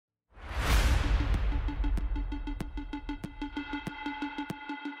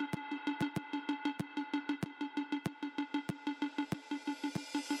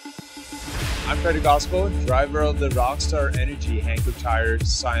I'm Fredric Aasbo, driver of the Rockstar Energy Hankook Tire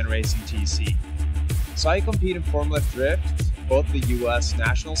Scion Racing TC. So I compete in Formula Drift, both the US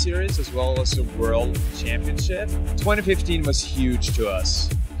National Series as well as the World Championship. 2015 was huge to us.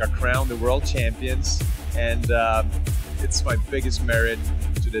 Got crowned the World Champions, and it's my biggest merit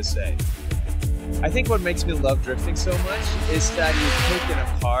to this day. I think what makes me love drifting so much is that you take in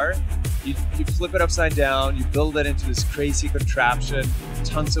a car, you flip it upside down, you build it into this crazy contraption,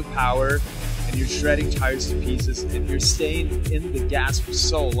 tons of power, and you're shredding tires to pieces, and you're staying in the gas for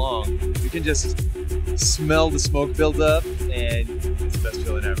so long, you can just smell the smoke build up, and it's the best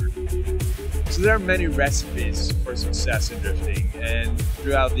feeling ever. So there are many recipes for success in drifting, and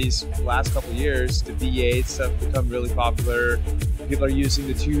throughout these last couple of years, the V8s have become really popular. People are using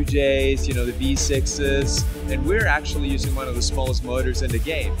the 2Js, the V6s, and we're actually using one of the smallest motors in the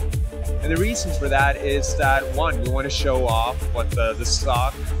game. And the reason for that is that, one, we want to show off what the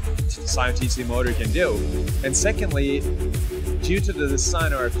stock Scion TC motor can do. And secondly, due to the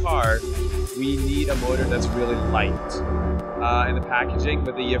design of our car, we need a motor that's really light. And the packaging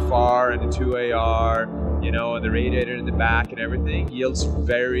with the EFR and the 2AR, and the radiator in the back and everything yields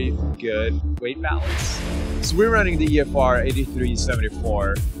very good weight balance. So we're running the EFR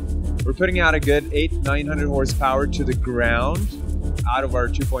 8374. We're putting out a good 900 horsepower to the ground out of our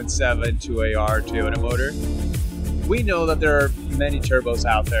 2.7 2AR Toyota motor. We know that there are many turbos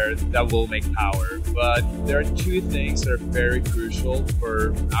out there that will make power, but there are two things that are very crucial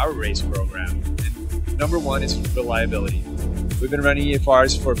for our race program. And number one is reliability. We've been running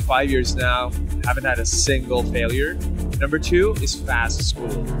EFRs for 5 years now, haven't had a single failure. Number two is fast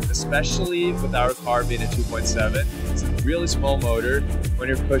spool, especially with our car being a 2.7. It's a really small motor when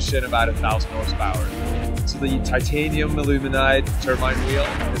you're pushing about 1,000 horsepower. So the titanium aluminide turbine wheel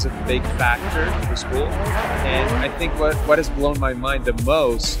is a big factor for spool. And I think what has blown my mind the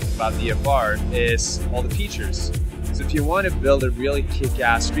most about the EFR is all the features. So if you want to build a really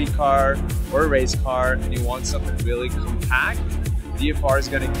kick-ass street car or a race car and you want something really compact, the EFR is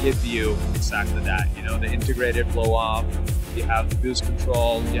going to give you exactly that. The integrated blow-off, you have the boost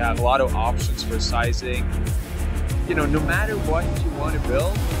control, you have a lot of options for sizing. No matter what you want to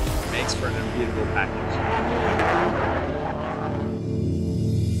build, it makes for an unbeatable package.